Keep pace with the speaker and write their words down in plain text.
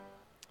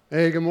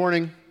Hey, good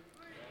morning.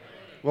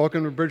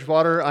 Welcome to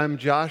Bridgewater. I'm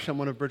Josh. I'm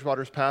one of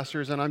Bridgewater's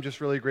pastors, and I'm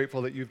just really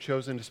grateful that you've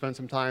chosen to spend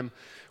some time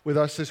with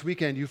us this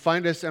weekend. You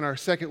find us in our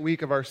second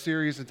week of our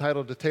series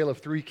entitled The Tale of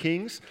Three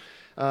Kings.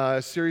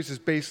 The series is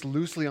based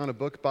loosely on a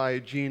book by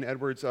Gene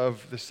Edwards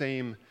of the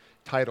same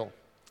title.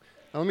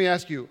 Now, let me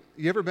ask you,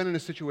 you ever been in a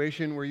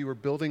situation where you were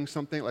building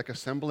something, like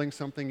assembling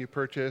something you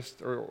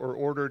purchased or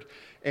ordered,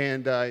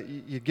 and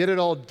you get it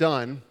all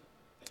done,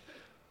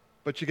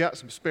 but you got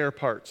some spare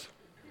parts?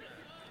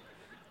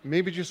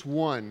 Maybe just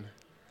one.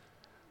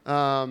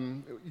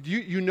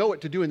 You know what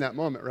to do in that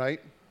moment,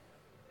 right?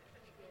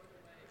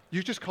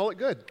 You just call it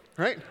good,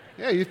 right?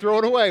 Yeah, you throw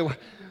it away.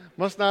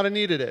 Must not have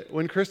needed it.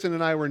 When Kristen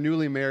and I were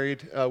newly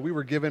married, we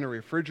were given a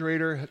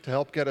refrigerator to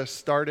help get us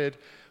started.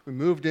 We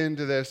moved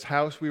into this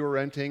house we were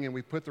renting, and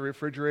we put the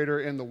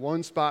refrigerator in the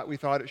one spot we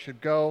thought it should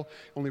go.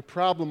 Only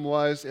problem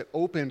was it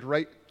opened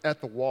right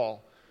at the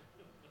wall.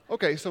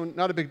 Okay, so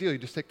not a big deal. You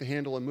just take the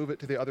handle and move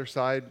it to the other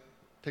side.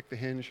 Take the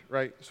hinge,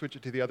 right, switch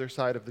it to the other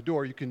side of the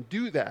door. You can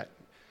do that.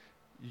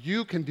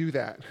 You can do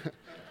that.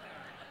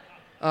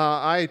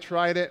 I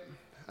tried it,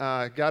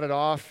 got it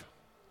off,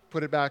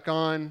 put it back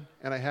on,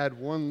 and I had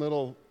one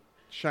little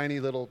shiny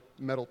little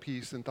metal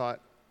piece and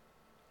thought,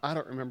 I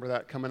don't remember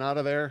that coming out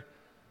of there.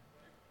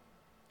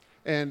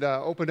 And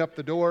opened up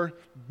the door,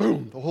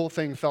 boom, the whole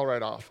thing fell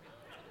right off.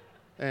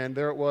 And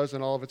there it was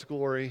in all of its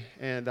glory.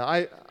 And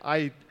I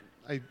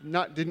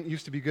didn't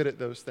used to be good at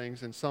those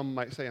things, and some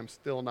might say I'm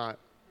still not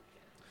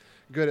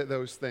good at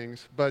those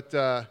things, but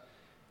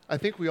I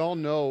think we all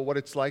know what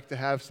it's like to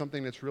have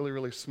something that's really,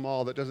 really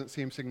small that doesn't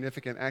seem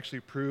significant actually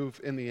prove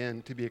in the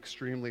end to be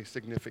extremely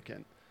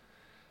significant.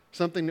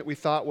 Something that we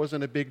thought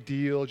wasn't a big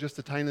deal, just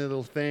a tiny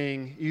little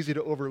thing, easy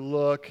to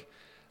overlook.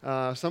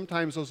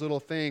 Sometimes those little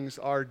things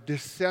are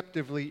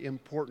deceptively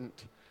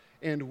important,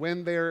 and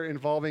when they're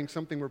involving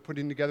something we're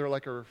putting together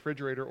like a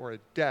refrigerator or a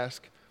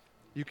desk,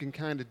 you can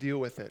kind of deal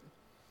with it.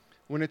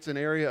 When it's an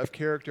area of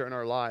character in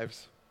our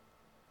lives,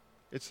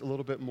 it's a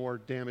little bit more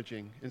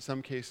damaging. In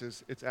some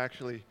cases, it's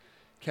actually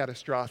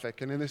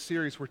catastrophic. And in this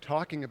series, we're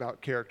talking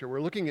about character.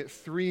 We're looking at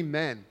three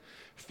men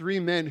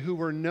who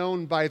were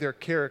known by their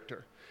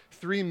character,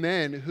 three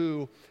men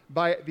who,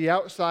 by the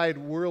outside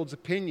world's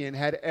opinion,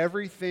 had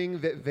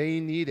everything that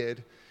they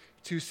needed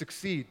to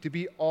succeed, to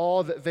be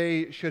all that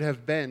they should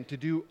have been, to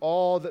do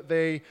all that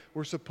they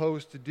were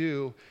supposed to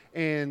do.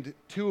 And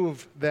two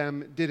of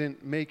them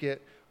didn't make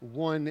it,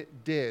 one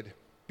did.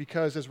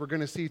 Because as we're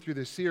going to see through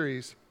this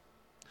series,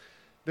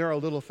 there are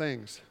little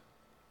things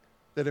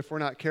that, if we're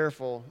not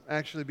careful,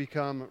 actually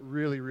become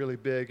really, really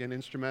big and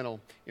instrumental,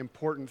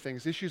 important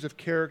things. Issues of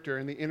character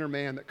in the inner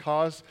man that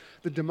caused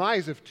the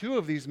demise of two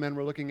of these men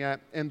we're looking at,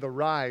 and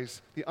the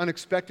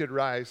unexpected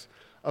rise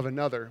of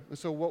another. And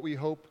so what we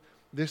hope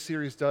this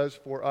series does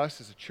for us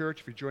as a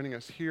church, if you're joining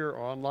us here or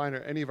online or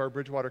any of our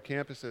Bridgewater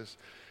campuses,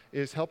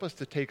 is help us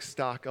to take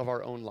stock of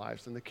our own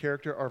lives and the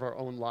character of our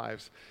own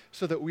lives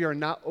so that we are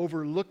not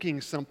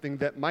overlooking something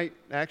that might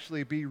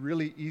actually be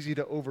really easy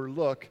to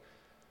overlook,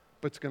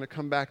 but it's going to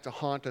come back to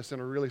haunt us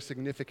in a really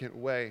significant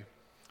way.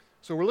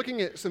 So we're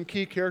looking at some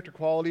key character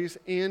qualities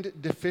and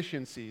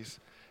deficiencies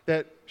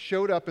that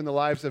showed up in the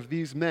lives of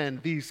these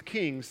men, these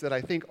kings, that I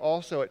think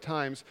also at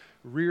times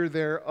rear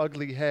their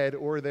ugly head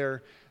or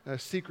their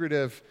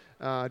secretive,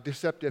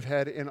 deceptive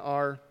head in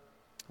our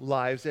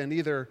lives and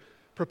either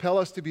propel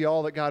us to be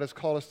all that God has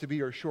called us to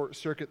be or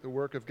short-circuit the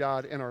work of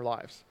God in our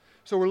lives.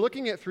 So we're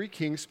looking at three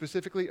kings,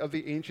 specifically of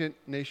the ancient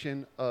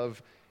nation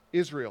of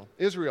Israel.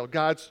 Israel,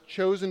 God's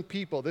chosen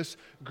people, this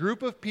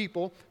group of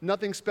people,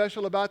 nothing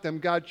special about them.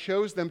 God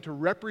chose them to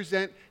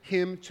represent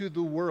Him to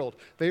the world.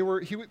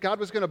 God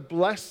was going to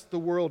bless the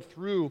world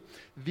through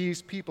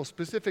these people,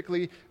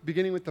 specifically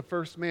beginning with the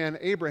first man,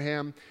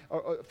 Abraham.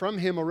 From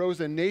him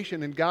arose a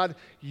nation, and God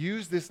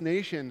used this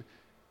nation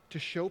to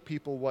show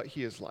people what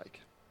He is like.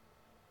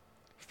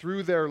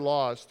 Through their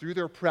laws, through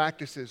their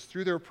practices,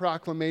 through their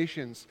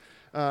proclamations,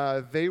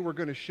 they were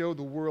going to show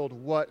the world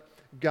what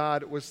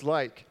God was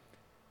like.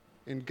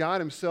 And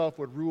God Himself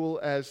would rule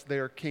as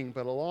their king.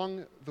 But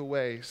along the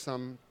way,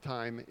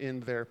 sometime in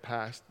their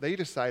past, they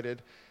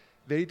decided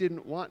they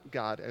didn't want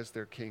God as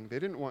their king. They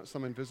didn't want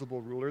some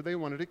invisible ruler. They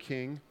wanted a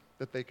king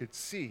that they could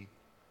see.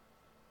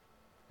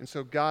 And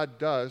so God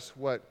does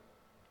what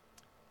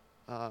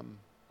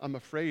I'm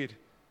afraid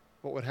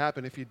what would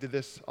happen if He did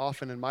this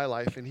often in my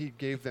life, and He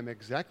gave them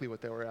exactly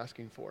what they were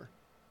asking for.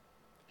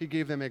 He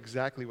gave them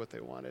exactly what they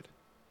wanted.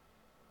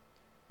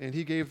 And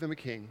He gave them a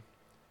king,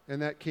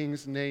 and that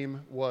king's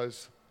name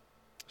was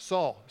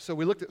Saul. So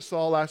we looked at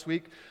Saul last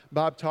week.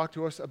 Bob talked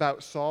to us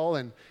about Saul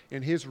and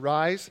his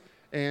rise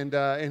and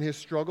his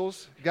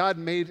struggles. God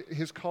made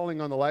His calling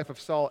on the life of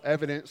Saul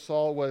evident.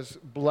 Saul was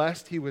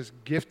blessed. He was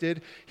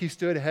gifted. He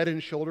stood head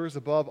and shoulders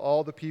above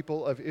all the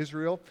people of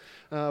Israel.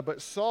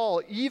 But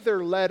Saul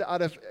either led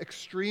out of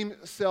extreme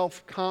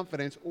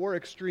self-confidence or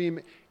extreme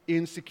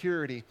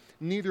insecurity.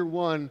 Neither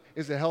one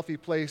is a healthy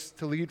place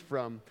to lead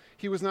from.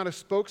 He was not a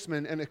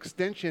spokesman, an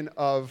extension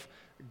of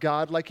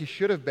God like he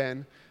should have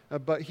been,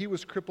 but he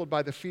was crippled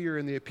by the fear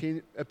and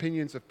the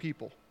opinions of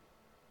people.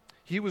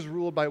 He was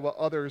ruled by what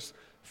others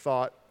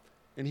thought,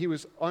 and he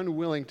was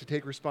unwilling to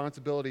take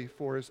responsibility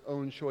for his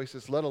own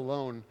choices, let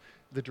alone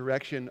the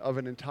direction of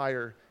an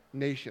entire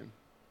nation.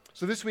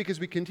 So this week, as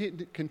we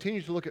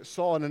continue to look at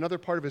Saul and another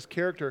part of his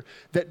character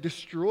that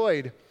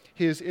destroyed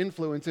his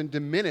influence and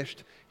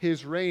diminished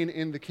his reign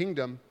in the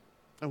kingdom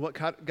and what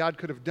God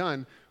could have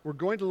done, we're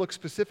going to look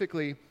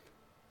specifically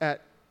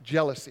at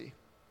jealousy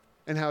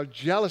and how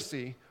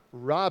jealousy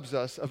robs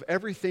us of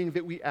everything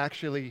that we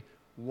actually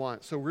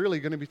want. So we're really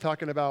going to be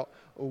talking about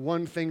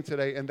one thing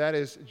today, and that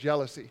is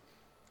jealousy.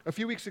 A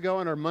few weeks ago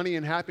in our Money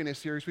and Happiness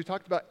series, we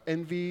talked about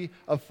envy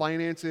of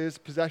finances,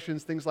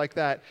 possessions, things like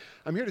that.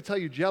 I'm here to tell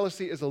you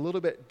jealousy is a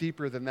little bit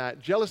deeper than that.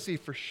 Jealousy,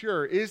 for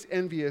sure, is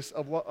envious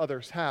of what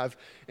others have,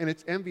 and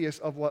it's envious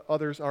of what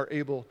others are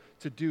able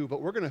to do.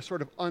 But we're going to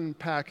sort of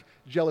unpack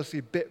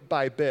jealousy bit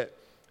by bit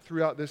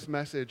throughout this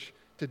message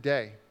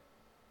today.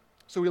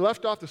 So we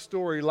left off the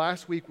story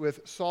last week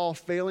with Saul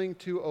failing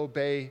to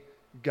obey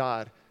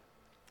God.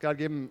 God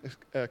gave him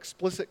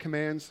explicit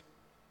commands.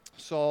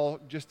 Saul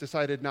just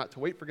decided not to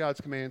wait for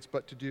God's commands,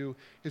 but to do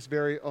his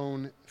very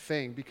own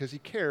thing because he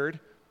cared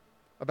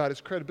about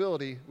his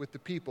credibility with the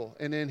people.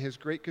 And in his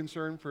great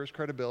concern for his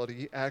credibility,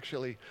 he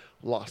actually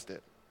lost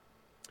it.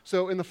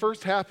 So in the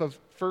first half of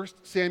 1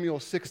 Samuel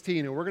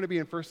 16, and we're going to be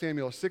in 1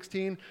 Samuel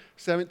 16,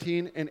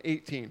 17, and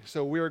 18.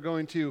 So we are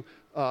going to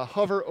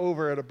hover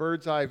over at a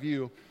bird's eye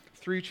view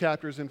 3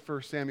 chapters in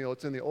 1 Samuel.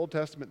 It's in the Old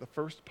Testament, the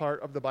first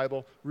part of the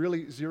Bible,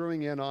 really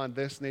zeroing in on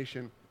this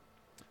nation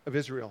of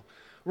Israel.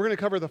 We're going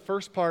to cover the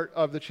first part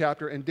of the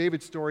chapter and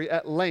David's story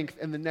at length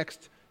in the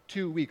next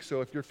 2 weeks.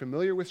 So if you're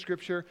familiar with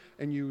Scripture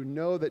and you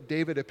know that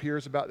David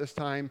appears about this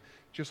time,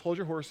 just hold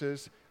your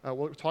horses.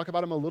 We'll talk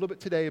about him a little bit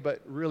today,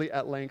 but really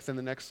at length in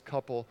the next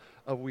couple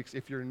of weeks.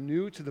 If you're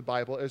new to the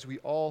Bible, as we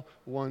all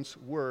once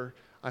were,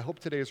 I hope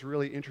today is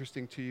really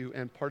interesting to you,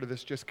 and part of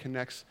this just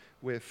connects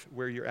with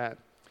where you're at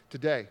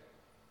today.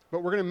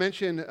 But we're going to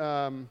mention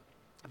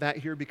that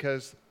here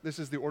because this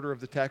is the order of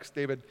the text.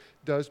 David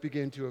does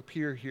begin to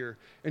appear here.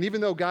 And even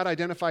though God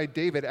identified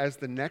David as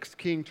the next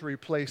king to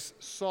replace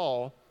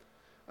Saul,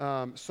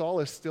 Saul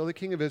is still the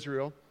king of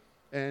Israel,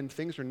 and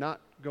things are not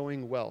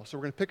going well. So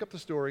we're going to pick up the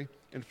story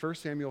in 1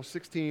 Samuel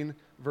 16,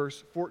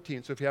 verse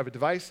 14. So if you have a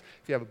device,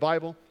 if you have a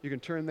Bible, you can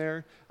turn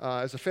there.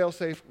 As a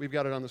fail-safe, we've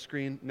got it on the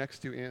screen next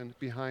to and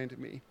behind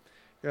me.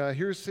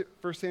 Here's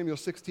 1 Samuel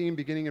 16,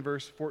 beginning in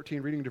verse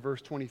 14, reading to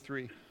verse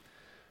 23.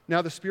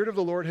 Now the Spirit of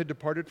the Lord had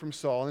departed from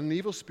Saul, and an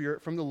evil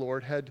spirit from the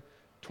Lord had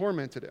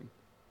tormented him.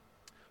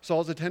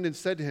 Saul's attendants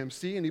said to him,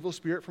 "See, an evil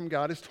spirit from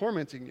God is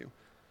tormenting you.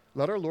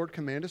 Let our Lord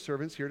command his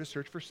servants here to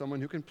search for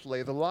someone who can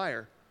play the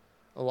lyre."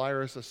 A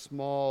lyre is a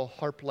small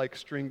harp-like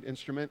stringed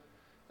instrument.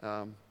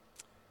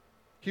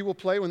 He will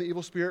play when the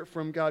evil spirit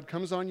from God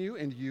comes on you,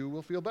 and you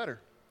will feel better.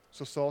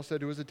 So Saul said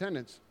to his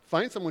attendants,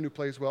 "Find someone who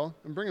plays well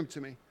and bring him to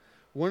me."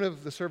 One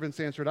of the servants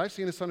answered, "I've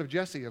seen a son of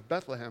Jesse of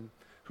Bethlehem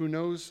who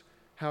knows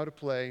how to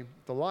play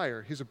the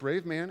lyre. He's a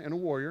brave man and a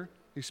warrior.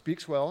 He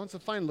speaks well and is a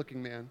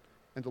fine-looking man,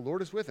 and the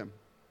Lord is with him."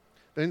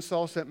 Then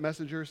Saul sent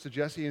messengers to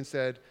Jesse and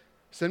said,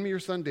 "Send me your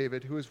son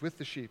David, who is with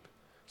the sheep."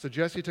 So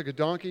Jesse took a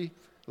donkey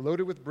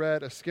loaded with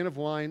bread, a skin of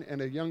wine,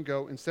 and a young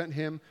goat, and sent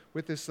him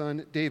with his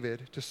son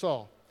David to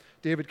Saul.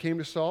 David came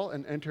to Saul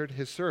and entered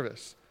his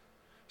service.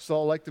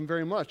 Saul liked him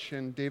very much,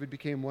 and David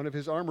became one of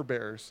his armor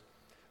bearers.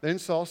 Then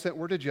Saul sent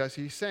word to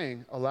Jesse,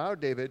 saying, "Allow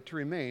David to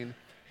remain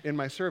in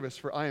my service,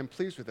 for I am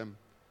pleased with him."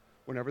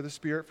 Whenever the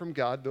spirit from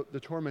God, the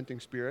tormenting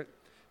spirit,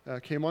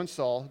 came on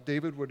Saul,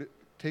 David would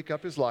take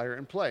up his lyre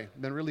and play.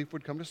 Then relief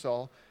would come to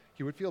Saul,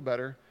 he would feel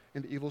better,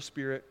 and the evil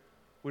spirit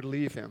would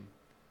leave him.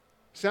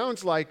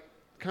 Sounds like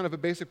kind of a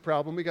basic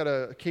problem. We got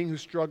a king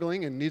who's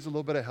struggling and needs a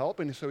little bit of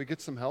help, and so he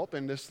gets some help,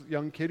 and this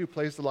young kid who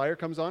plays the lyre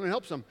comes on and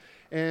helps him.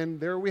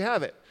 And there we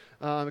have it.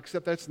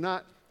 Except that's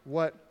not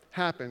what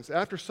happens.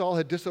 After Saul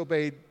had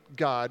disobeyed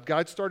God,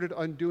 God started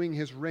undoing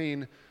his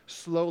reign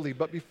slowly.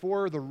 But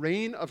before the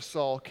reign of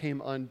Saul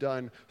came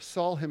undone,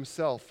 Saul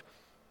himself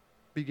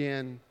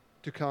began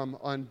to come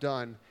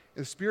undone.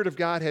 The Spirit of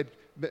God had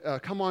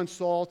come on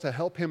Saul to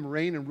help him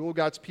reign and rule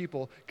God's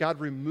people. God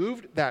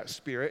removed that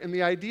spirit. And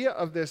the idea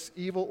of this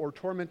evil or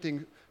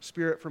tormenting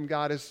spirit from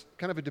God is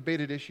kind of a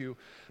debated issue.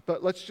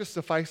 But let's just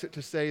suffice it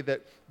to say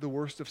that the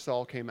worst of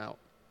Saul came out.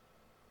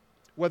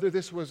 Whether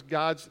this was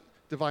God's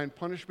divine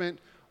punishment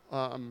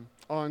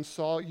on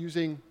Saul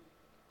using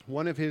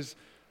one of his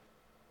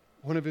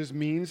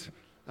means,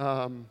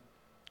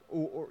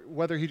 or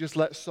whether he just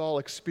let Saul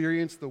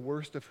experience the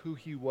worst of who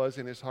he was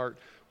in his heart,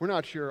 we're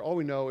not sure. All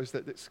we know is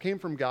that this came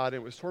from God,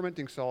 and it was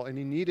tormenting Saul, and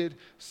he needed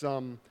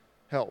some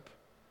help.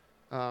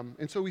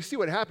 And so we see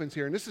what happens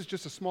here, and this is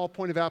just a small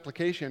point of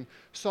application.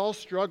 Saul's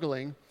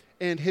struggling,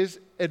 and his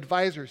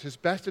advisors, his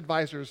best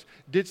advisors,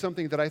 did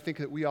something that I think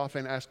that we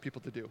often ask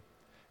people to do.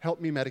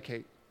 Help me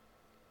medicate.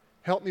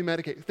 Help me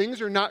medicate. Things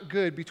are not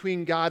good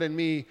between God and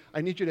me.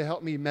 I need you to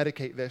help me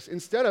medicate this.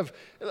 Instead of,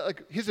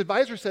 like his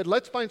advisor said,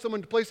 let's find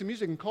someone to play some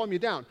music and calm you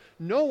down.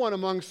 No one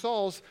among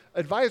Saul's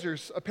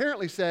advisors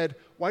apparently said,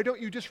 why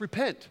don't you just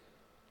repent?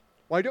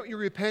 Why don't you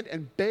repent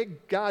and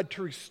beg God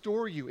to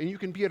restore you and you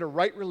can be in a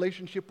right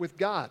relationship with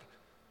God?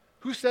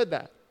 Who said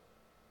that?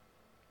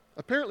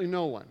 Apparently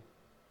no one.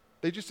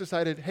 They just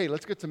decided, hey,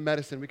 let's get some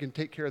medicine. We can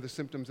take care of the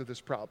symptoms of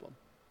this problem.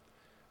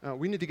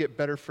 We need to get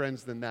better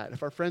friends than that.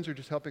 If our friends are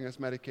just helping us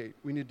medicate,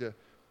 we need to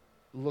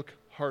look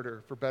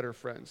harder for better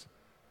friends.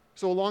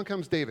 So along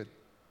comes David,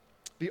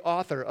 the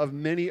author of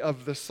many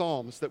of the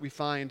Psalms that we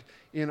find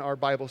in our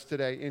Bibles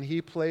today. And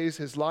he plays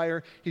his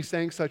lyre. He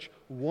sang such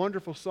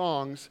wonderful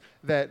songs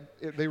that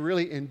they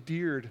really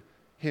endeared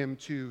him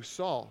to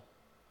Saul.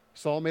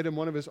 Saul made him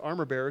one of his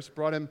armor bearers,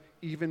 brought him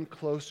even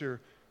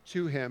closer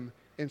to him.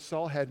 And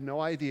Saul had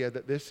no idea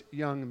that this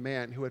young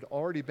man, who had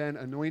already been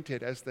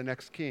anointed as the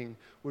next king,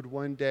 would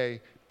one day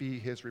be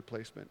his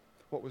replacement.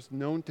 What was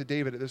known to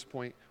David at this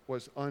point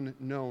was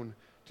unknown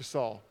to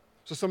Saul.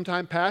 So some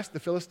time passed, the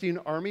Philistine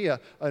army,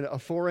 a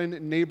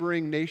foreign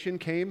neighboring nation,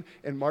 came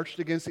and marched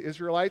against the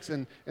Israelites.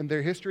 And in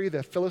their history,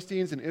 the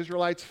Philistines and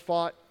Israelites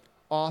fought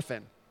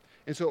often.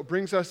 And so it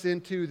brings us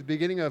into the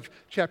beginning of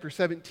chapter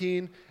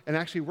 17. And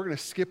actually, we're going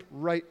to skip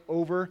right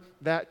over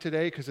that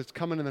today because it's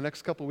coming in the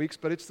next couple of weeks.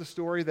 But it's the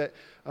story that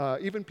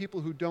even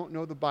people who don't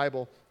know the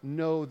Bible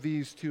know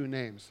these two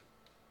names,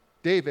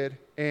 David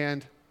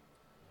and,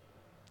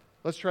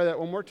 let's try that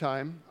one more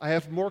time. I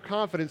have more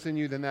confidence in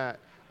you than that.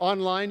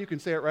 Online, you can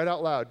say it right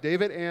out loud.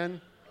 David and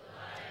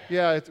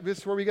Goliath. Yeah, this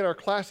is where we get our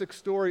classic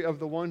story of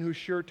the one who's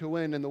sure to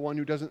win and the one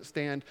who doesn't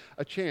stand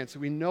a chance.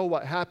 We know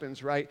what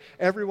happens, right?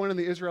 Everyone in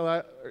the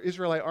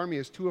Israelite army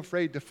is too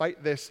afraid to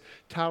fight this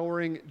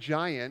towering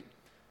giant.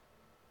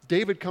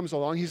 David comes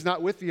along. He's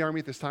not with the army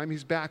at this time.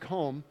 He's back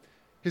home.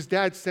 His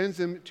dad sends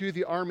him to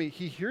the army.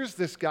 He hears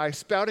this guy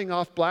spouting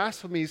off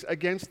blasphemies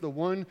against the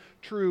one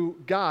true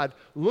God,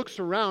 looks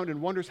around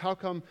and wonders how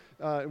come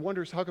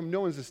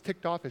no one's as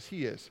ticked off as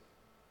he is.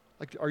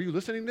 Like, are you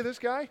listening to this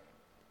guy?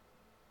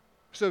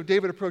 So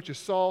David approaches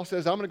Saul,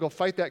 says, I'm going to go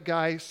fight that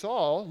guy.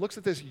 Saul looks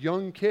at this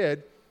young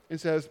kid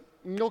and says,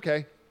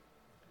 okay.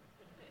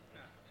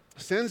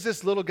 Sends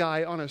this little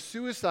guy on a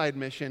suicide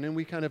mission, and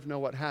we kind of know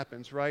what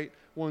happens, right?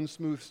 One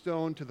smooth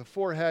stone to the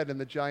forehead, and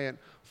the giant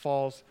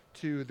falls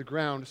to the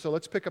ground. So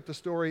let's pick up the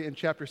story in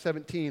chapter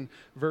 17,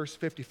 verse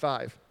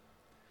 55.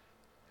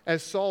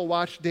 As Saul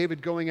watched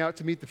David going out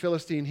to meet the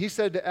Philistine, he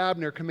said to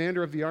Abner,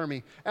 commander of the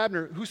army,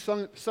 Abner, whose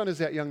son is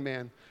that young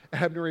man?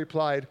 Abner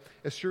replied,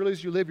 as surely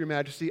as you live, your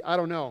majesty, I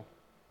don't know.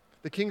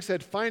 The king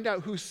said, find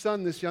out whose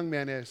son this young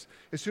man is.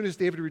 As soon as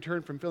David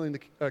returned from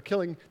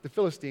killing the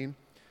Philistine,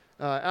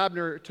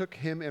 Abner took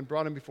him and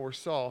brought him before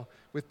Saul,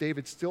 with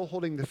David still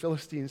holding the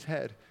Philistine's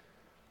head.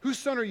 Whose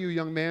son are you,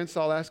 young man?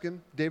 Saul asked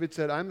him. David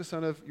said, I'm the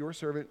son of your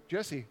servant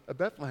Jesse of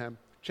Bethlehem.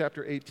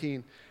 Chapter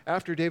 18.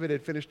 After David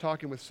had finished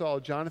talking with Saul,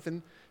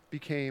 Jonathan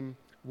became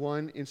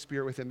one in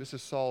spirit with him. This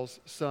is Saul's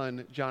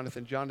son,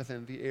 Jonathan,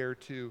 the heir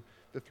to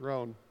the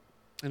throne.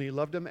 And he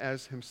loved him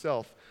as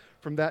himself.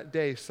 From that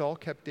day, Saul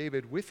kept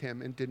David with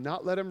him and did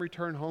not let him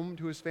return home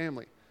to his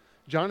family.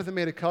 Jonathan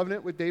made a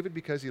covenant with David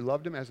because he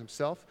loved him as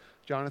himself.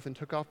 Jonathan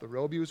took off the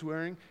robe he was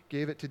wearing,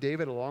 gave it to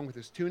David along with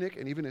his tunic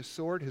and even his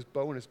sword, his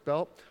bow, and his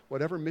belt.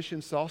 Whatever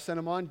mission Saul sent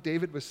him on,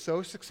 David was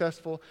so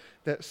successful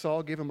that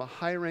Saul gave him a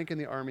high rank in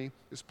the army.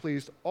 This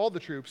pleased all the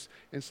troops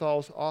and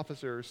Saul's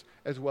officers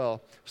as well.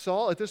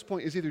 Saul, at this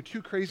point, is either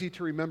too crazy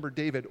to remember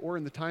David, or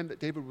in the time that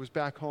David was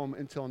back home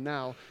until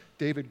now,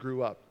 David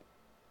grew up.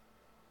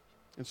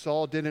 And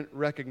Saul didn't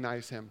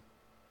recognize him.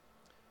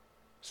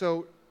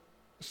 So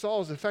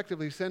Saul is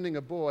effectively sending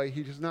a boy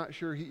he's not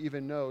sure he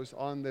even knows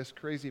on this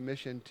crazy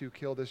mission to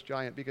kill this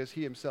giant because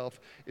he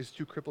himself is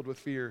too crippled with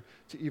fear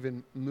to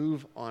even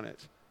move on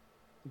it.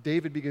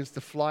 David begins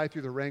to fly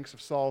through the ranks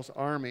of Saul's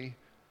army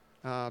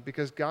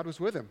because God was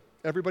with him.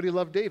 Everybody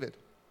loved David.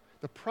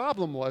 The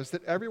problem was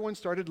that everyone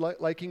started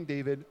liking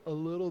David a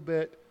little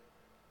bit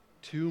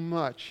too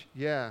much.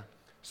 Yeah.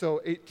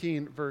 So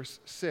 18 verse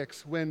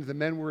 6, when the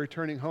men were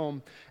returning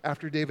home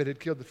after David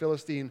had killed the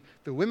Philistine,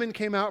 the women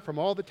came out from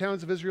all the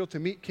towns of Israel to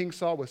meet King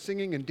Saul with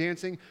singing and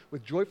dancing,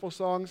 with joyful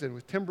songs and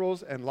with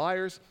timbrels and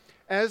lyres.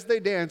 As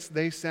they danced,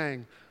 they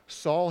sang,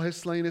 Saul has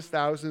slain his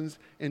thousands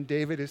and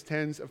David his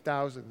tens of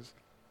thousands.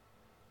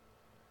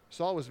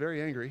 Saul was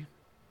very angry,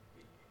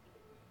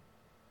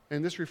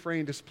 and this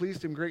refrain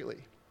displeased him greatly.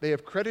 They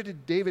have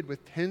credited David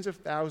with tens of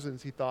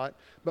thousands, he thought,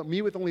 but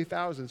me with only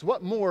thousands.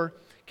 What more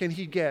can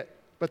he get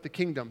but the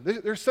kingdom?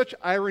 There's such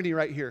irony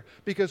right here,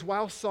 because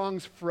while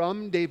songs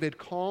from David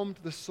calmed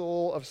the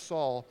soul of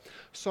Saul,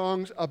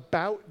 songs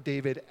about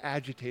David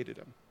agitated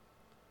him.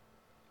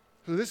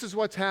 So this is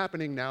what's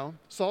happening now.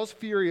 Saul's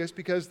furious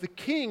because the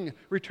king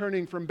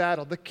returning from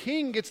battle, the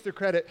king gets the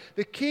credit,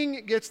 the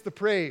king gets the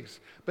praise,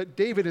 but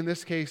David in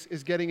this case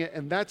is getting it,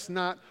 and that's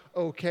not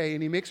okay.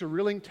 And he makes a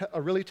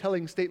really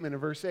telling statement in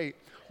verse 8.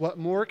 What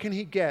more can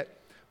he get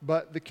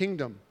but the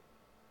kingdom?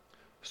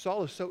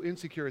 Saul is so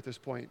insecure at this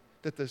point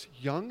that this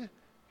young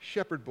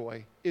shepherd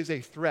boy is a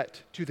threat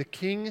to the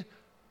king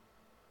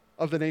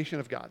of the nation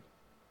of God.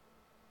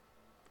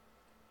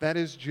 That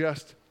is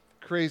just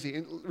crazy.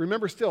 And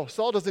remember still,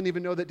 Saul doesn't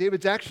even know that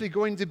David's actually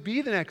going to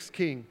be the next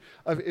king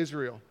of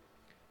Israel.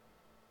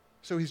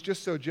 So he's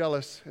just so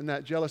jealous, and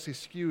that jealousy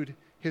skewed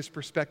his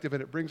perspective,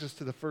 and it brings us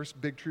to the first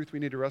big truth we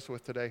need to wrestle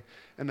with today,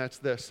 and that's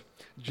this.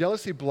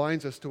 Jealousy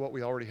blinds us to what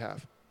we already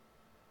have.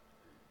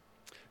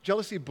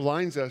 Jealousy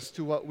blinds us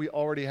to what we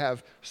already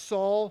have.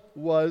 Saul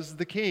was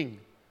the king,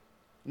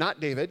 not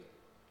David.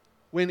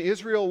 When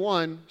Israel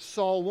won,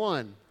 Saul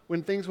won.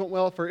 When things went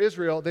well for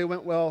Israel, they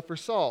went well for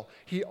Saul.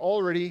 He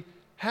already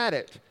had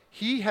it.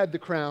 He had the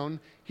crown.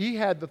 He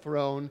had the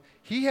throne.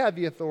 He had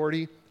the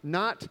authority,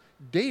 not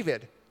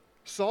David.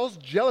 Saul's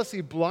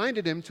jealousy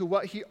blinded him to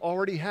what he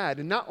already had.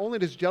 And not only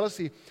does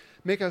jealousy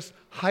make us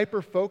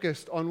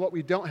hyper-focused on what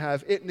we don't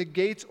have, it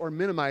negates or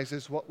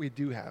minimizes what we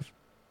do have.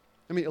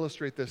 Let me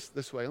illustrate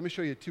this way. Let me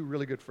show you two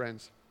really good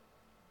friends.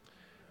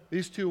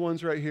 These two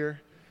ones right here,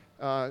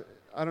 I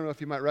don't know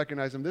if you might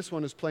recognize them. This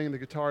one is playing the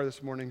guitar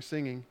this morning,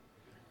 singing.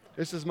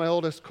 This is my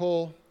oldest,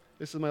 Cole.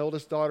 This is my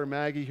oldest daughter,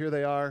 Maggie. Here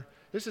they are.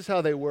 This is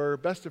how they were,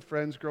 best of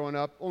friends growing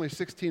up, only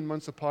 16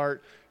 months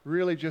apart,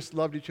 really just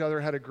loved each other,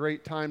 had a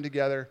great time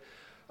together,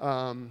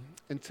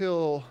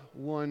 until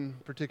one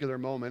particular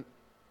moment,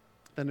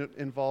 and it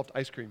involved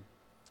ice cream.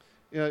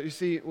 You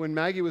see, when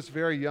Maggie was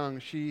very young,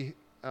 she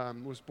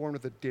was born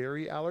with a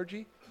dairy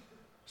allergy,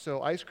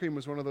 so ice cream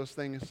was one of those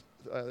things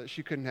that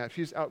she couldn't have.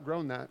 She's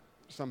outgrown that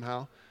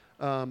somehow,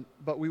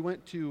 but we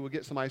went to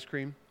get some ice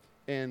cream,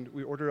 and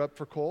we ordered up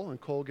for Cole,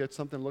 and Cole gets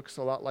something that looks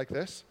a lot like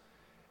this.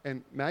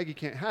 And Maggie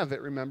can't have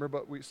it, remember,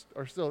 but we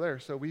are still there.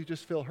 So we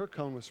just fill her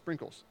cone with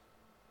sprinkles.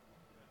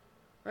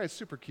 All right, it's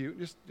super cute.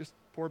 Just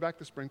pour back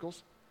the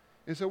sprinkles.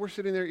 And so we're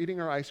sitting there eating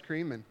our ice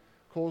cream, and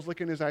Cole's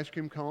licking his ice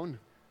cream cone,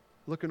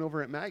 looking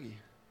over at Maggie,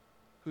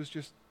 who's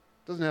just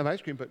doesn't have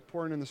ice cream, but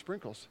pouring in the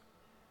sprinkles.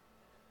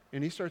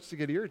 And he starts to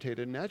get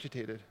irritated and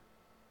agitated.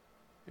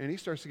 And he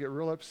starts to get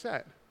real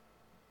upset.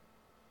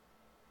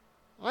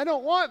 I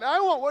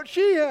want what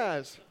she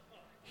has.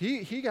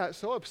 He got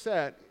so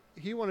upset,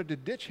 he wanted to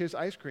ditch his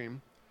ice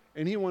cream,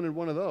 and he wanted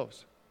one of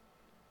those.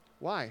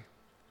 Why?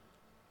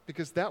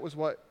 Because that was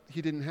what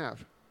he didn't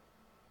have.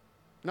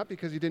 Not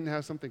because he didn't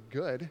have something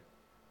good,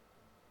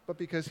 but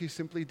because he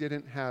simply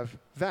didn't have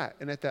that.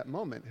 And at that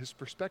moment, his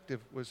perspective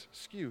was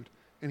skewed,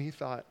 and he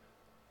thought,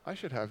 I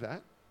should have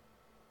that.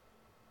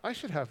 I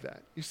should have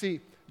that. You see,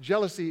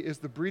 jealousy is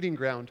the breeding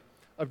ground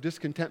of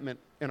discontentment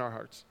in our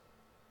hearts.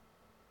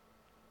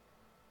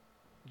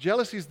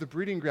 Jealousy is the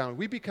breeding ground.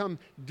 We become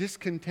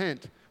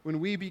discontent when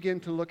we begin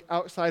to look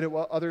outside at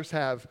what others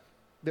have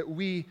that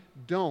we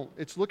don't.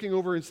 It's looking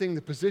over and seeing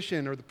the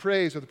position or the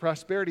praise or the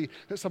prosperity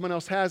that someone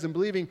else has and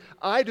believing,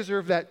 I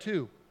deserve that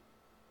too.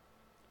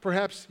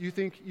 Perhaps you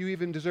think you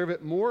even deserve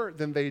it more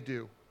than they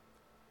do.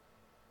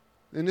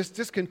 And this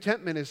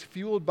discontentment is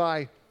fueled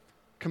by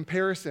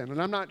comparison.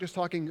 And I'm not just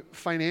talking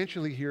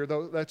financially here,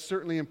 though that's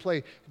certainly in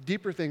play.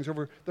 Deeper things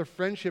over the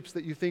friendships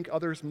that you think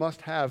others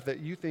must have, that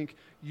you think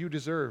you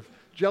deserve.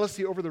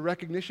 Jealousy over the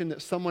recognition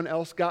that someone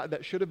else got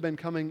that should have been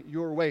coming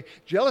your way.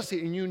 Jealousy,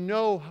 and you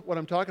know what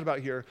I'm talking about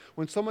here,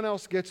 when someone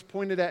else gets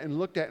pointed at and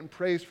looked at and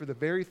praised for the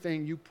very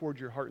thing you poured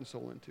your heart and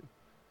soul into.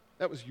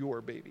 That was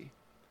your baby.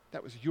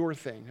 That was your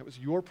thing. That was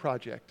your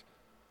project.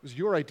 It was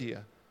your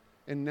idea.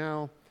 And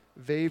now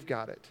they've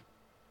got it.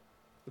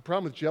 The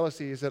problem with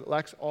jealousy is that it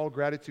lacks all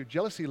gratitude.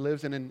 Jealousy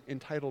lives in an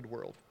entitled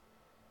world.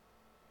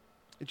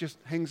 It just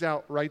hangs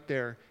out right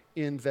there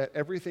in that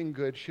everything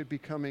good should be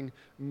coming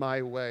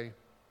my way.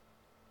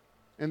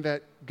 And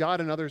that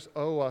God and others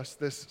owe us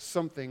this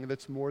something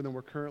that's more than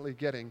we're currently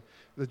getting.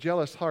 The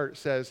jealous heart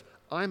says,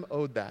 I'm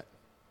owed that.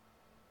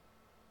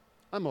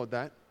 I'm owed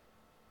that.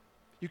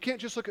 You can't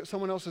just look at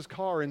someone else's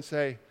car and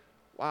say,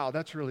 wow,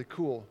 that's really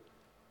cool.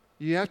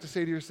 You have to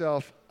say to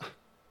yourself,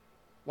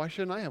 why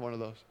shouldn't I have one of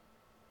those?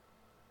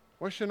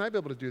 Why shouldn't I be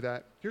able to do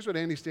that? Here's what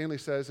Andy Stanley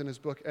says in his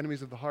book,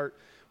 Enemies of the Heart.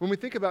 When we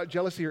think about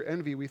jealousy or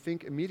envy, we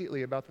think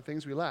immediately about the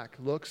things we lack.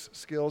 Looks,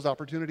 skills,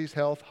 opportunities,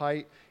 health,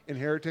 height,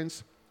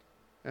 inheritance,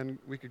 and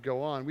we could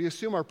go on. We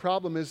assume our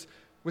problem is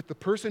with the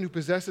person who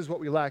possesses what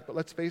we lack, but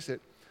let's face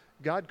it,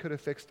 God could have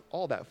fixed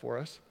all that for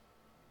us.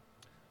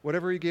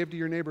 Whatever he gave to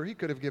your neighbor, he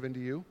could have given to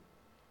you.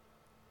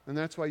 And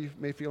that's why you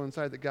may feel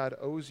inside that God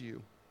owes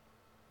you.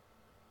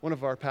 One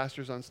of our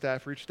pastors on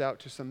staff reached out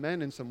to some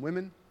men and some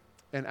women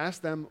and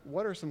ask them,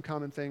 what are some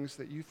common things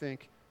that you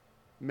think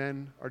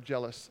men are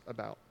jealous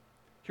about?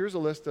 Here's a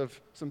list of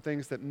some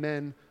things that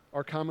men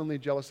are commonly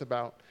jealous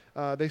about.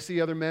 They see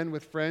other men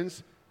with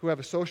friends who have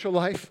a social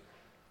life.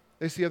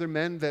 They see other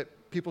men that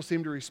people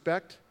seem to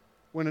respect.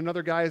 When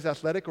another guy is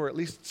athletic or at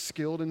least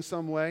skilled in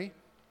some way,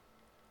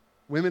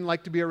 women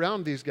like to be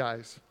around these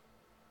guys.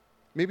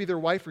 Maybe their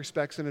wife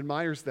respects and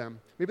admires them.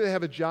 Maybe they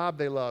have a job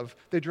they love.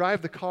 They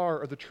drive the car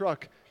or the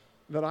truck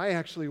that I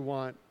actually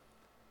want.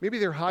 Maybe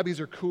their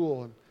hobbies are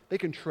cool and they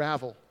can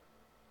travel.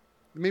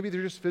 Maybe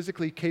they're just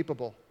physically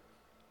capable.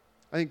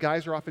 I think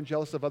guys are often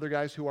jealous of other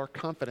guys who are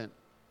confident.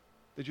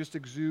 They just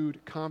exude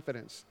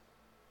confidence.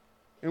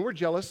 And we're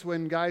jealous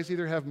when guys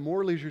either have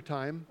more leisure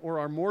time or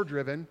are more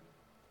driven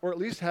or at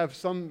least have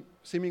some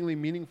seemingly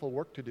meaningful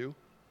work to do.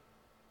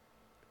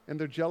 And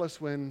they're jealous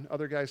when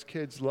other guys'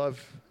 kids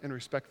love and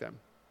respect them.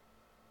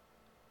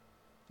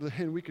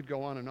 And we could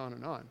go on and on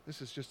and on.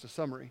 This is just a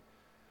summary.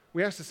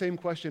 We asked the same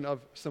question of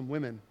some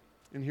women,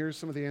 and here's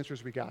some of the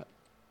answers we got.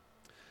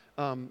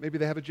 Maybe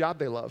they have a job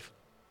they love.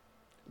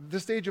 The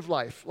stage of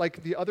life,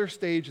 like the other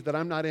stage that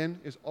I'm not in,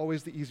 is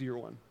always the easier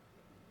one.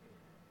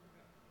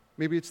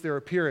 Maybe it's their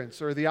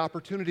appearance or the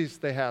opportunities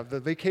they have, the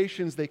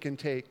vacations they can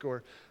take,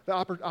 or the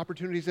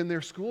opportunities in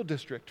their school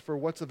district for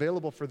what's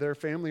available for their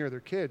family or their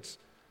kids.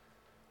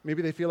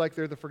 Maybe they feel like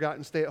they're the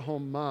forgotten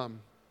stay-at-home mom.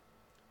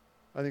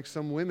 I think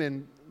some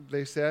women,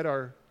 they said,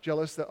 are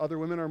jealous that other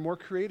women are more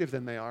creative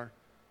than they are.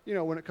 You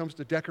know, when it comes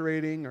to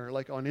decorating or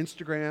like on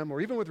Instagram or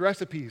even with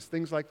recipes,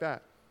 things like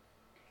that.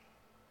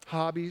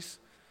 Hobbies.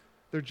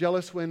 They're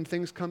jealous when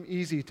things come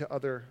easy to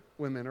other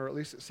women, or at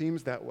least it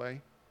seems that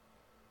way.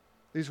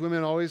 These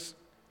women always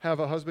have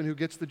a husband who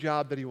gets the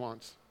job that he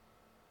wants.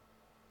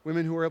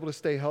 Women who are able to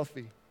stay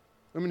healthy.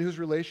 Women whose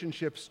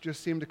relationships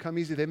just seem to come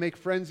easy. They make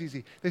friends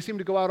easy. They seem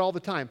to go out all the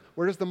time.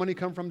 Where does the money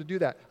come from to do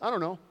that? I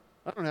don't know.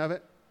 I don't have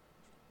it.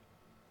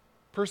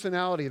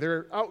 Personality.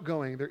 They're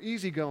outgoing. They're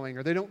easygoing,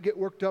 or they don't get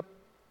worked up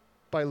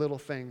by little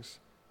things.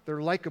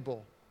 They're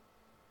likable.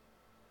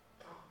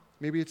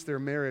 Maybe it's their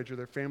marriage or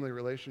their family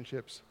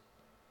relationships.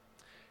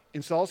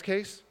 In Saul's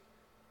case,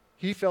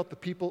 he felt the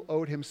people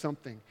owed him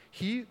something.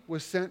 He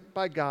was sent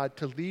by God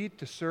to lead,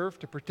 to serve,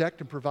 to protect,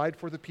 and provide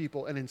for the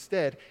people. And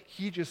instead,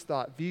 he just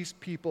thought, these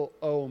people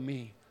owe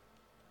me.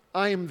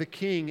 I am the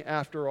king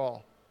after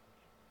all.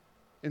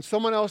 And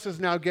someone else is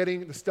now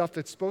getting the stuff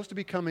that's supposed to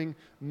be coming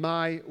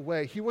my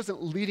way. He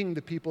wasn't leading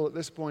the people at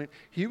this point.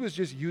 He was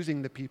just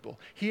using the people.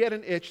 He had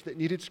an itch that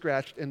needed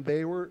scratched, and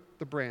they were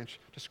the branch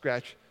to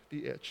scratch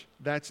the itch.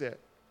 That's it.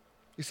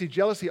 You see,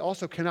 jealousy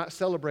also cannot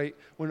celebrate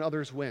when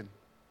others win.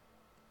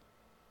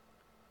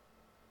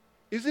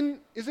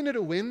 Isn't it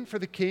a win for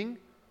the king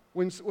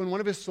when one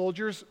of his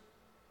soldiers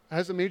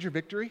has a major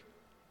victory?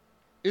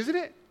 Isn't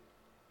it?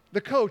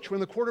 The coach,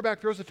 when the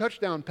quarterback throws a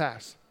touchdown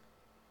pass.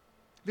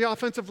 The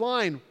offensive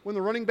line, when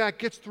the running back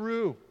gets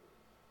through.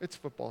 It's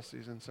football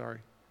season, sorry.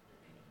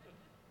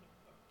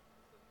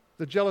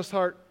 The jealous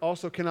heart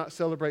also cannot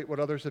celebrate what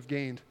others have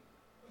gained,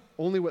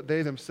 only what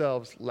they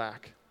themselves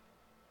lack.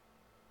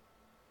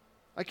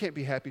 I can't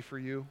be happy for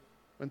you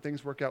when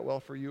things work out well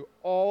for you.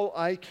 All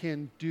I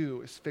can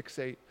do is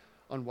fixate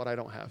on what I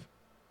don't have.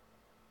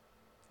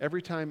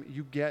 Every time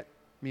you get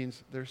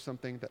means there's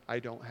something that I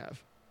don't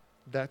have.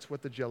 That's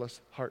what the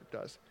jealous heart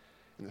does.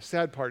 And the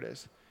sad part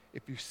is,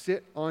 if you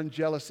sit on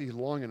jealousy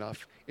long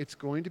enough, it's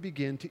going to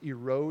begin to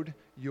erode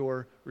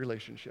your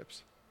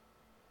relationships.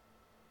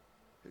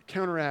 It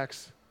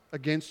counteracts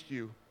against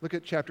you. Look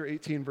at chapter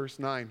 18, verse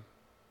 9.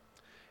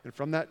 And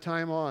from that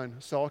time on,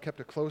 Saul kept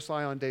a close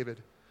eye on David.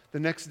 The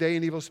next day,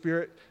 an evil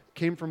spirit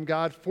came from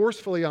God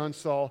forcefully on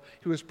Saul,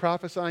 who was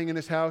prophesying in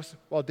his house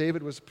while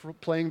David was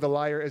playing the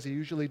lyre as he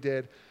usually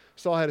did.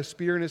 Saul had a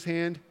spear in his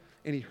hand,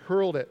 and he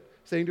hurled it,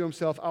 saying to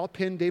himself, I'll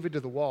pin David to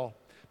the wall.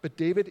 But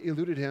David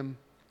eluded him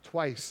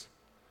twice.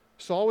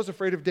 Saul was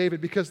afraid of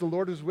David because the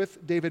Lord was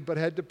with David but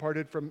had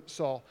departed from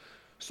Saul.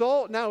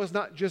 Saul now is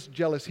not just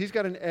jealous. He's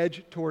got an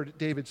edge toward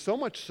David, so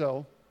much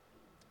so,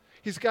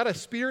 he's got a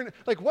spear.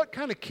 Like, what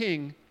kind of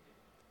king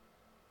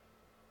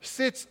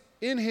sits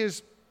in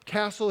his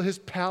castle, his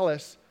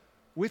palace,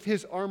 with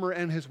his armor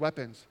and his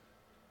weapons?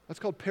 That's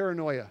called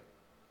paranoia,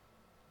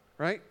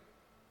 right?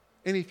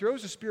 And he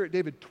throws a spear at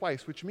David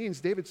twice, which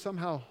means David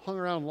somehow hung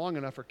around long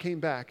enough or came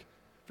back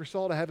for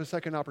Saul to have a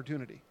second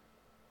opportunity.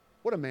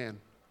 What a man.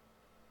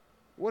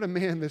 What a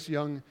man this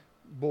young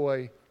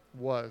boy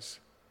was.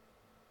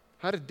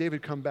 How did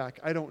David come back?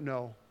 I don't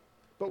know.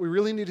 But we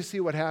really need to see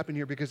what happened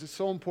here because it's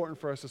so important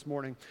for us this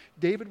morning.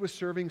 David was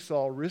serving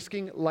Saul,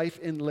 risking life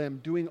and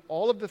limb, doing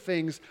all of the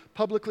things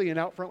publicly and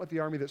out front with the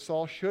army that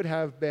Saul should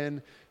have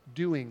been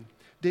doing.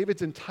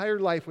 David's entire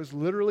life was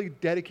literally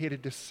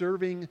dedicated to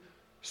serving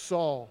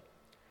Saul.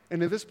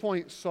 And at this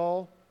point,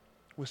 Saul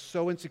was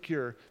so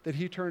insecure that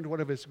he turned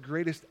one of his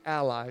greatest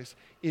allies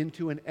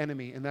into an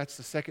enemy. And that's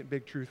the second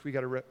big truth we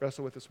got to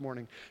wrestle with this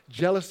morning.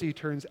 Jealousy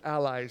turns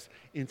allies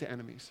into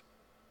enemies.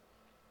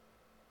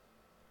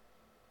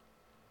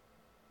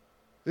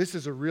 This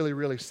is a really,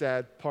 really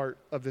sad part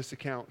of this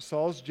account.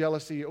 Saul's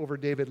jealousy over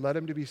David led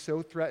him to be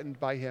so threatened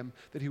by him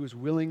that he was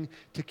willing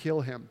to kill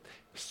him.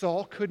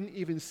 Saul couldn't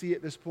even see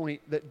at this point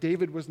that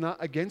David was not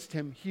against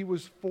him. He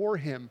was for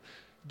him.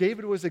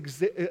 David was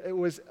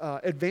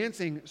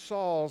advancing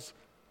Saul's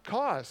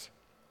cause.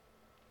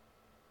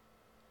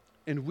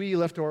 And we,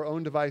 left to our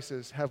own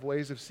devices, have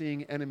ways of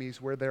seeing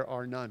enemies where there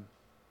are none.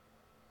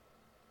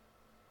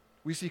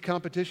 We see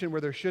competition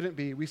where there shouldn't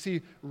be. We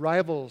see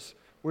rivals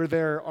where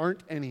there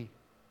aren't any.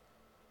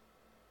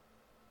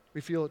 We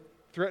feel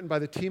threatened by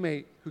the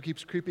teammate who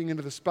keeps creeping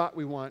into the spot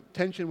we want.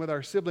 Tension with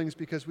our siblings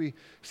because we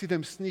see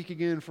them sneaking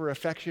in for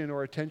affection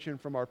or attention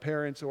from our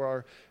parents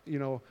or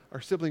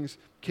our siblings'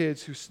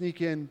 kids who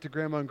sneak in to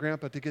grandma and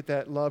grandpa to get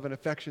that love and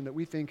affection that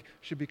we think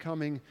should be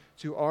coming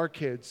to our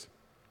kids.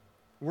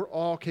 We're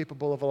all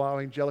capable of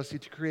allowing jealousy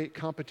to create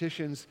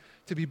competitions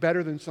to be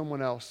better than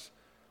someone else.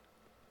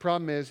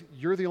 Problem is,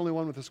 you're the only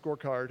one with a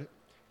scorecard.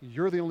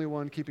 You're the only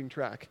one keeping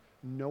track.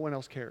 No one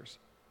else cares.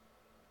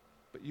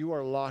 but you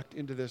are locked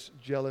into this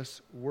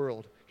jealous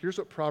world. Here's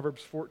what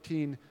Proverbs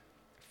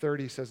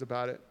 14:30 says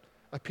about it.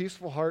 A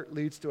peaceful heart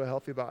leads to a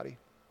healthy body.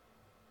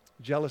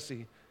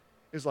 Jealousy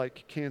is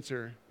like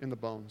cancer in the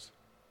bones.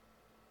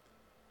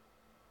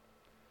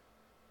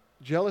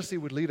 Jealousy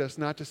would lead us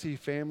not to see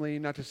family,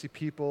 not to see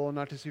people,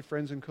 not to see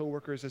friends and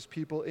coworkers as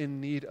people in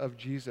need of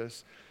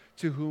Jesus,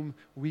 to whom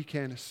we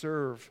can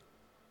serve,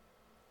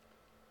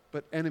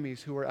 but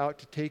enemies who are out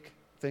to take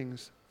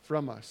things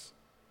from us.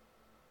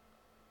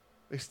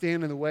 They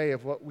stand in the way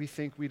of what we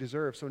think we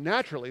deserve. So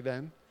naturally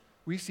then,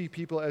 we see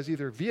people as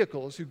either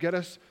vehicles who get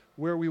us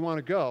where we want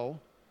to go,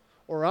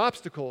 or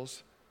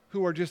obstacles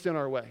who are just in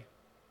our way.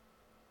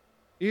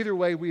 Either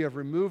way, we have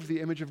removed the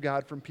image of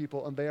God from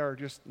people, and they are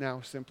just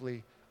now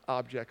simply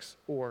objects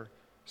or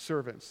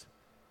servants.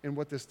 And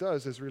what this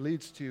does is it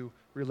leads to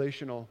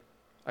relational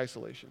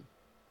isolation.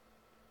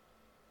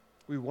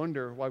 We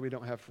wonder why we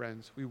don't have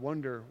friends. We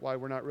wonder why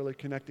we're not really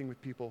connecting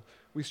with people.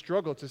 We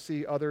struggle to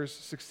see others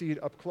succeed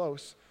up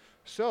close.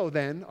 So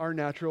then, our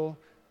natural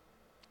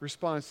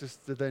response is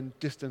to then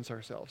distance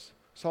ourselves.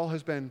 Saul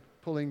has been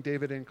pulling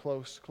David in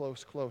close.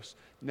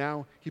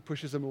 Now he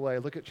pushes him away.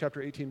 Look at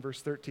chapter 18,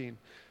 verse 13.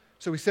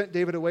 So he sent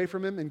David away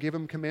from him and gave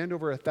him command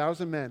over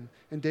 1,000 men.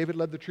 And David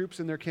led the troops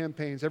in their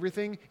campaigns.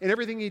 Everything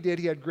he did,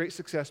 he had great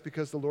success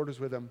because the Lord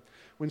was with him.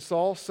 When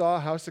Saul saw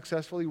how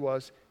successful he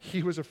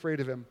was afraid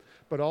of him.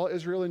 But all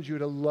Israel and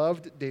Judah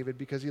loved David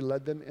because he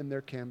led them in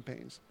their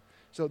campaigns.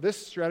 So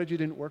this strategy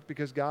didn't work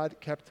because God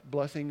kept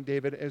blessing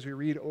David. As we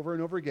read over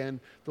and over again,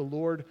 the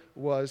Lord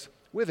was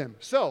with him.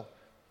 So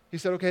he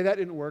said, okay, that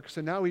didn't work.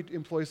 So now he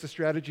employs the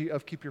strategy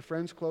of keep your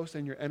friends close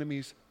and your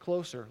enemies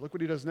closer. Look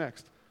what he does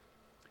next.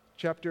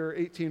 Chapter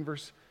 18,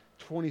 verse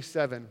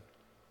 27.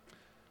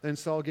 Then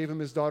Saul gave him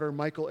his daughter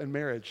Michal in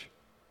marriage.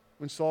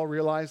 When Saul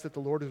realized that the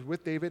Lord was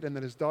with David and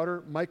that his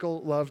daughter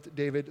Michal loved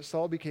David,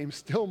 Saul became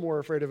still more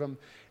afraid of him,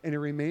 and he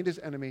remained his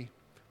enemy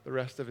the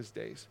rest of his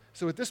days.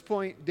 So at this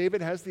point,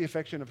 David has the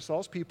affection of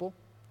Saul's people,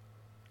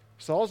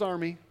 Saul's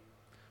army,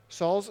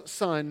 Saul's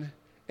son,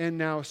 and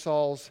now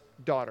Saul's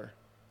daughter.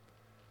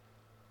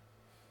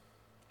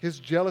 His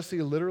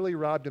jealousy literally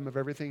robbed him of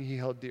everything he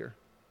held dear.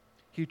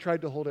 He tried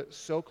to hold it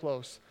so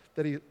close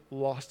that he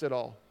lost it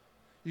all.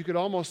 You could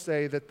almost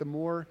say that the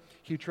more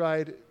he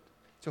tried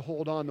to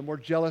hold on, the more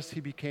jealous he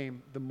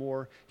became, the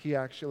more he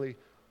actually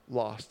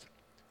lost.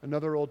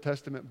 Another Old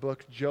Testament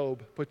book,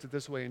 Job, puts it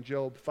this way in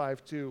Job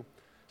 5:2.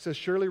 Says,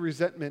 surely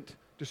resentment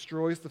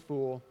destroys the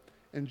fool,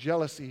 and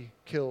jealousy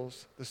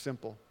kills the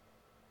simple.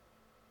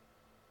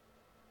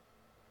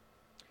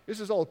 This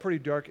is all a pretty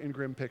dark and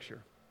grim picture.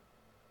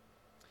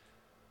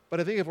 But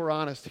I think if we're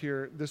honest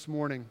here this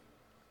morning,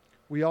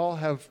 we all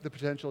have the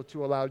potential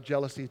to allow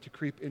jealousy to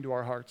creep into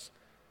our hearts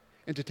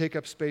and to take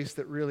up space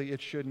that really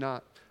it should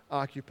not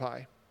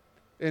occupy,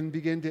 and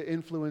begin to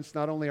influence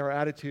not only our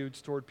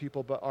attitudes toward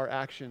people, but our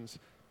actions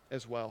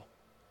as well.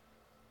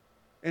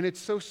 And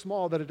it's so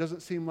small that it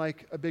doesn't seem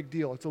like a big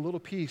deal. It's a little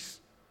piece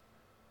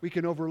we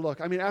can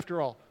overlook. I mean, after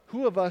all,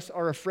 who of us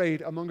are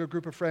afraid among a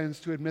group of friends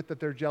to admit that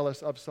they're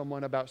jealous of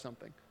someone about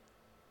something?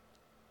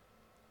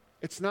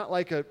 It's not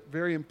like a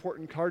very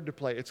important card to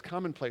play. It's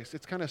commonplace.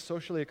 It's kind of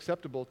socially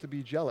acceptable to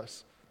be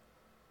jealous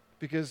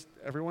because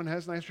everyone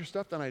has nicer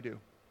stuff than I do.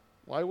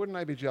 Why wouldn't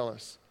I be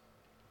jealous?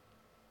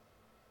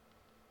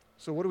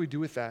 So what do we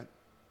do with that?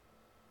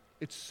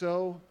 It's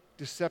so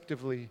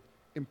deceptively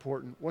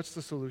important. What's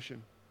the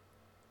solution?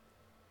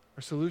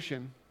 Our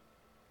solution,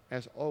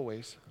 as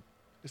always,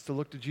 is to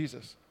look to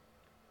Jesus.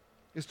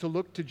 Is to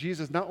look to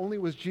Jesus. Not only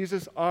was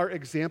Jesus our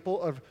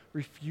example of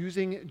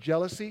refusing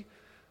jealousy,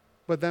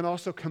 but then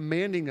also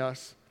commanding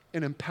us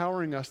and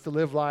empowering us to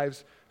live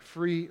lives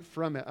free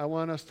from it. I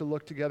want us to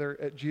look together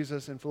at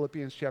Jesus in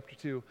Philippians chapter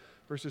 2,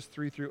 verses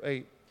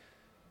 3-8.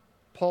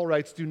 Paul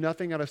writes, do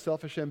nothing out of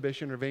selfish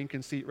ambition or vain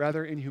conceit.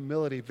 Rather, in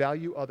humility,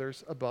 value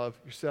others above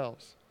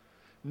yourselves,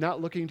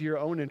 not looking to your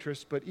own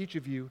interests, but each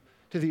of you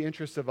to the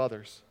interests of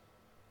others.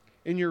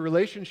 In your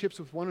relationships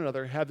with one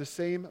another, have the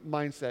same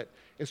mindset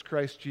as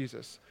Christ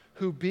Jesus,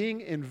 who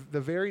being in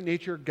the very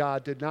nature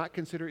God, did not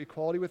consider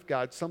equality with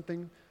God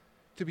something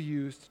to be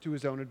used to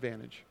his own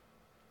advantage.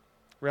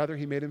 Rather,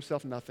 he made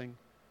himself nothing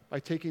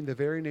by taking the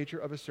very nature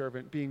of a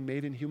servant, being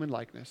made in human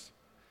likeness.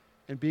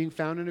 And being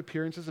found in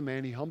appearance as a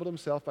man, he humbled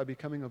himself by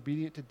becoming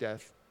obedient to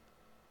death,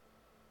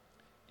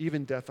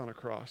 even death on a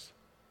cross.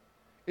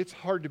 It's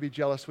hard to be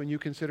jealous when you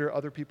consider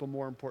other people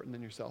more important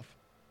than yourself.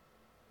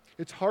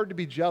 It's hard to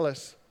be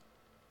jealous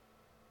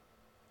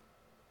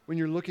when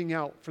you're looking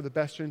out for the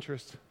best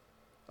interest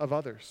of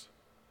others.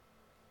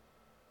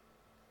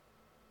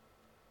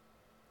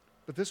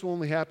 But this will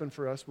only happen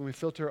for us when we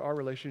filter our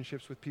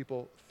relationships with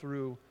people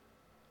through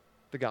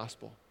the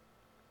gospel,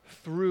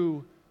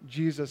 through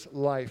Jesus'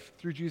 life,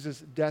 through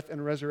Jesus' death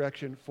and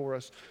resurrection for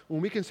us.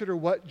 When we consider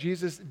what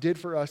Jesus did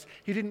for us,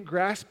 he didn't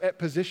grasp at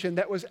position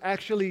that was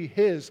actually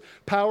his,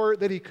 power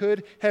that he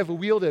could have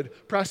wielded,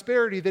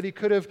 prosperity that he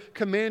could have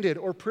commanded,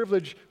 or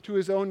privilege to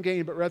his own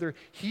gain, but rather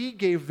he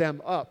gave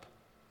them up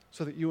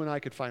so that you and I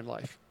could find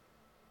life.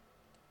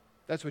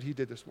 That's what he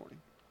did this morning.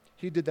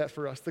 He did that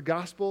for us. The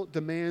gospel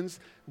demands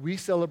we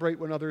celebrate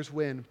when others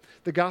win.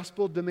 The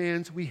gospel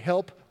demands we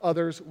help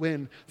others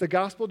win. The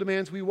gospel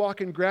demands we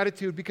walk in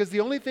gratitude because the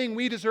only thing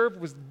we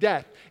deserved was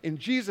death, and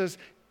Jesus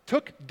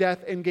took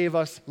death and gave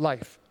us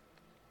life.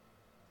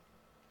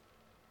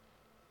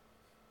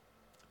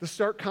 The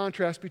stark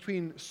contrast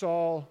between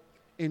Saul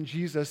and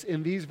Jesus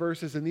in these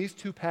verses, in these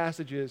two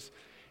passages,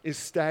 is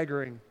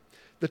staggering.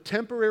 The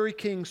temporary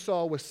king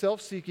Saul was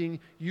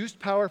self-seeking, used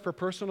power for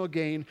personal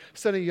gain,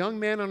 sent a young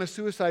man on a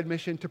suicide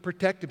mission to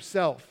protect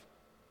himself.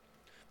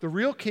 The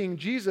real king,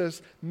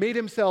 Jesus, made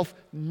himself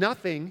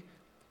nothing,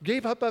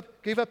 gave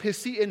up his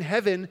seat in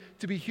heaven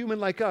to be human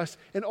like us,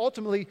 and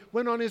ultimately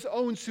went on his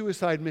own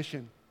suicide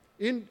mission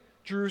in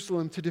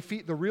Jerusalem to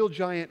defeat the real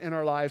giant in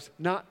our lives,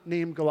 not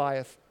named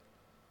Goliath,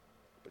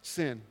 but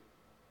sin.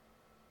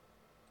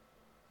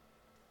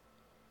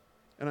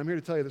 And I'm here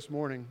to tell you this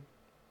morning,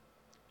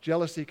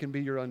 jealousy can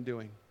be your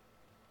undoing.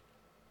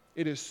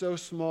 It is so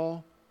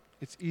small,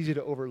 it's easy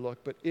to overlook,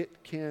 but it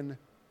can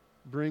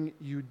bring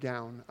you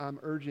down. I'm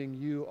urging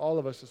you, all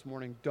of us this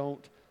morning,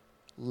 don't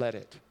let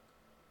it.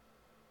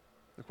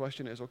 The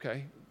question is,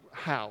 okay,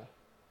 how?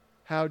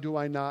 How do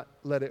I not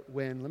let it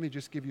win? Let me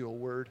just give you a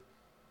word.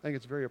 I think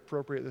it's very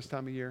appropriate this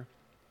time of year.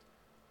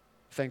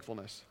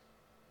 Thankfulness.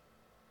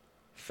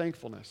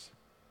 Thankfulness.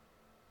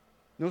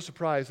 No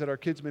surprise that our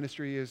kids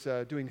ministry is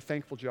doing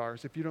thankful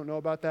jars. If you don't know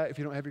about that, if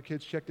you don't have your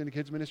kids checked into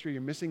kids ministry,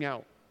 you're missing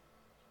out.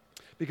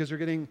 Because they're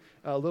getting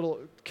little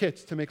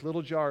kits to make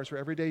little jars where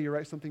every day you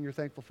write something you're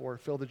thankful for.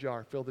 Fill the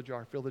jar, fill the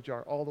jar, fill the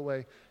jar, all the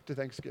way to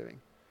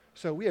Thanksgiving.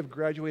 So we have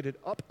graduated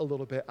up a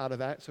little bit out of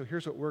that. So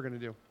here's what we're going to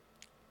do.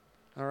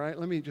 All right,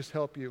 let me just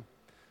help you.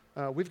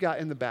 We've got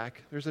in the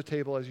back, there's a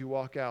table as you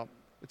walk out.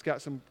 It's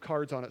got some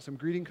cards on it, some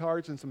greeting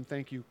cards and some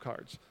thank you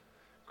cards.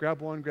 Grab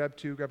one, grab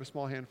two, grab a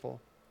small handful.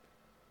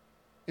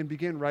 And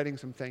begin writing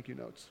some thank you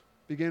notes.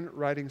 Begin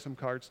writing some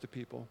cards to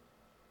people.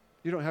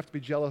 You don't have to be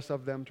jealous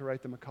of them to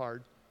write them a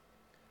card.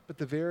 But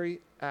the very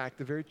act,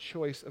 the very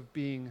choice of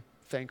being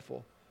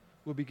thankful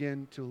will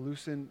begin to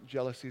loosen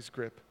jealousy's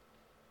grip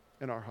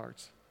in our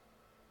hearts.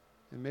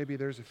 And maybe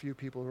there's a few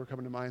people who are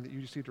coming to mind that you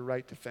just need to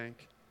write to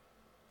thank.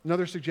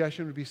 Another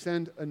suggestion would be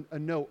send a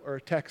note or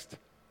a text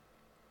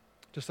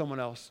to someone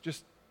else,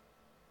 just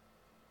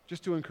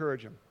to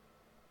encourage them.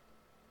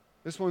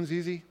 This one's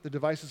easy. The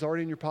device is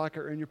already in your pocket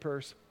or in your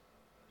purse.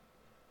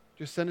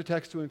 Just send a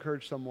text to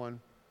encourage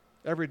someone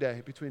every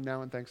day between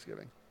now and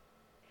Thanksgiving.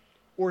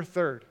 Or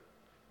third,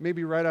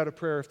 maybe write out a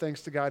prayer of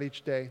thanks to God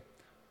each day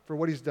for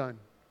what he's done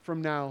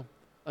from now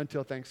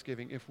until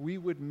Thanksgiving. If we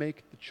would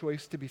make the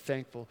choice to be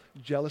thankful,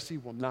 jealousy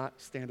will not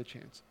stand a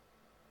chance.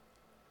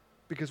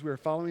 Because we are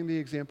following the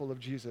example of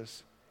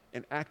Jesus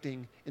and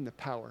acting in the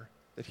power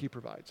that he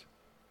provides.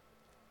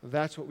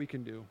 That's what we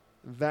can do.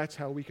 That's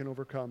how we can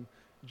overcome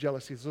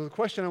jealousy. So the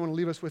question I want to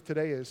leave us with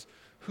today is,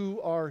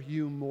 who are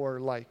you more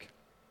like?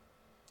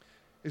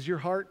 Is your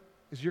heart,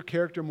 is your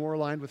character more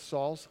aligned with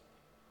Saul's?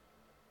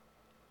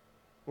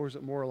 Or is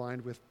it more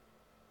aligned with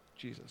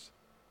Jesus?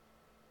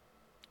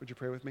 Would you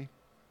pray with me?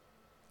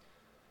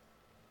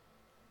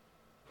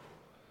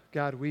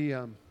 God, we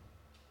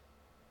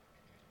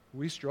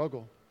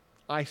struggle.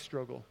 I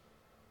struggle.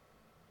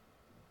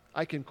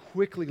 I can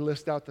quickly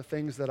list out the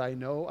things that I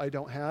know I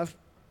don't have,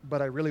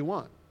 but I really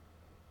want.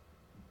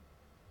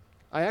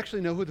 I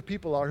actually know who the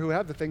people are who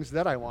have the things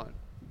that I want.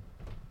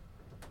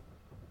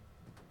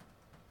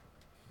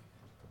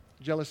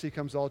 Jealousy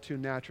comes all too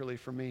naturally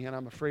for me, and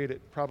I'm afraid it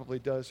probably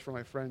does for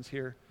my friends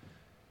here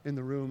in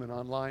the room and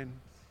online.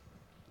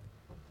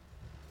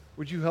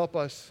 Would you help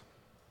us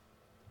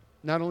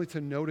not only to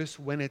notice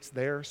when it's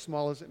there,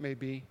 small as it may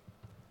be,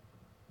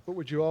 but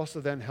would you also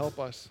then help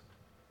us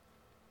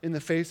in the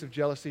face of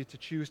jealousy to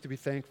choose to be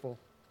thankful?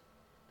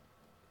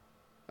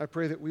 I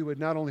pray that we would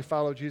not only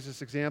follow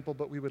Jesus' example,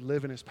 but we would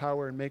live in his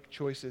power and make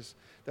choices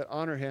that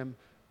honor him,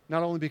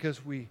 not only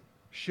because we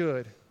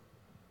should,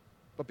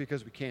 but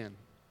because we can.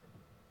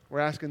 We're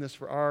asking this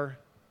for our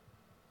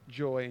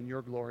joy and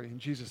your glory. In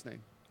Jesus'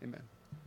 name, amen.